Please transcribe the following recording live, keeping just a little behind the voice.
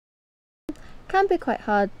can be quite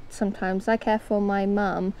hard sometimes. I care for my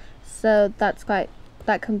mum, so that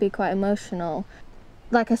can be quite emotional.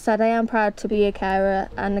 Like I said, I am proud to be a carer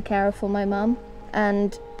and a carer for my mum,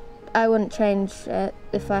 and I wouldn't change it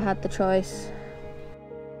if I had the choice.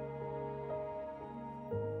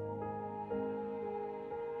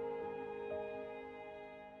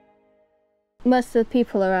 Most of the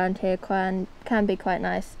people around here can be quite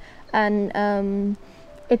nice, and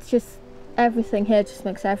it's just everything here just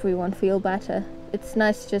makes everyone feel better. It's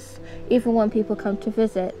nice, just even when people come to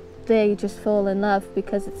visit, they just fall in love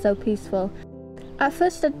because it's so peaceful. At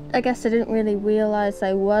first, I guess I didn't really realise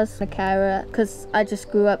I was a carer because I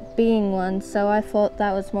just grew up being one, so I thought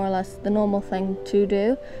that was more or less the normal thing to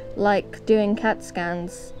do, like doing CAT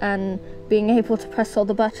scans and being able to press all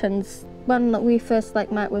the buttons. When we first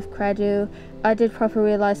met with Credu, I did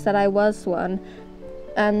properly realise that I was one,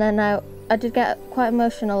 and then I did get quite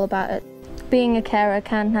emotional about it. Being a carer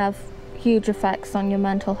can have huge effects on your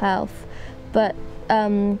mental health, but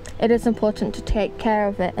it is important to take care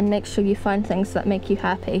of it and make sure you find things that make you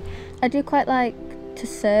happy. I do quite like to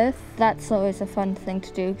surf. That's always a fun thing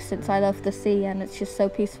to do since I love the sea and it's just so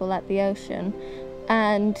peaceful at the ocean.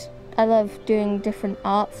 And I love doing different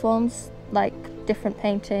art forms, like different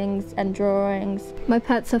paintings and drawings. My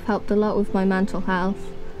pets have helped a lot with my mental health.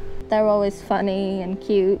 They're always funny and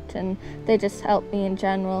cute, and they just help me in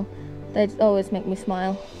general. They always make me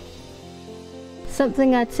smile.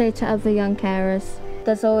 Something I'd say to other young carers: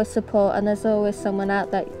 there's always support and there's always someone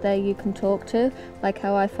out there you can talk to, like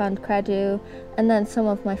how I found Credu, and then some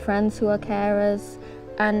of my friends who are carers,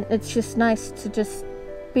 and it's just nice to just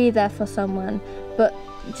be there for someone, but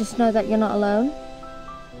just know that you're not alone.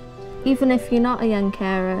 Even if you're not a young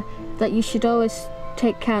carer, that you should always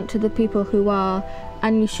take count to the people who are,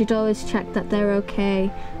 and you should always check that they're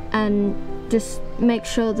okay, and just make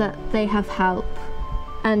sure that they have help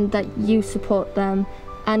and that you support them.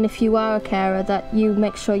 And if you are a carer, that you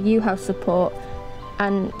make sure you have support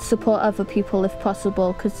and support other people if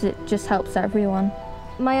possible, because it just helps everyone.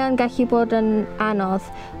 Mae o'n gallu bod yn anodd,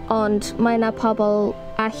 ond mae 'na pobl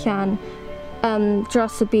allan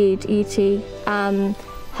dros y byd I ti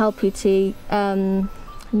helpu ti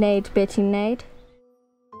wneud be ti'n wneud.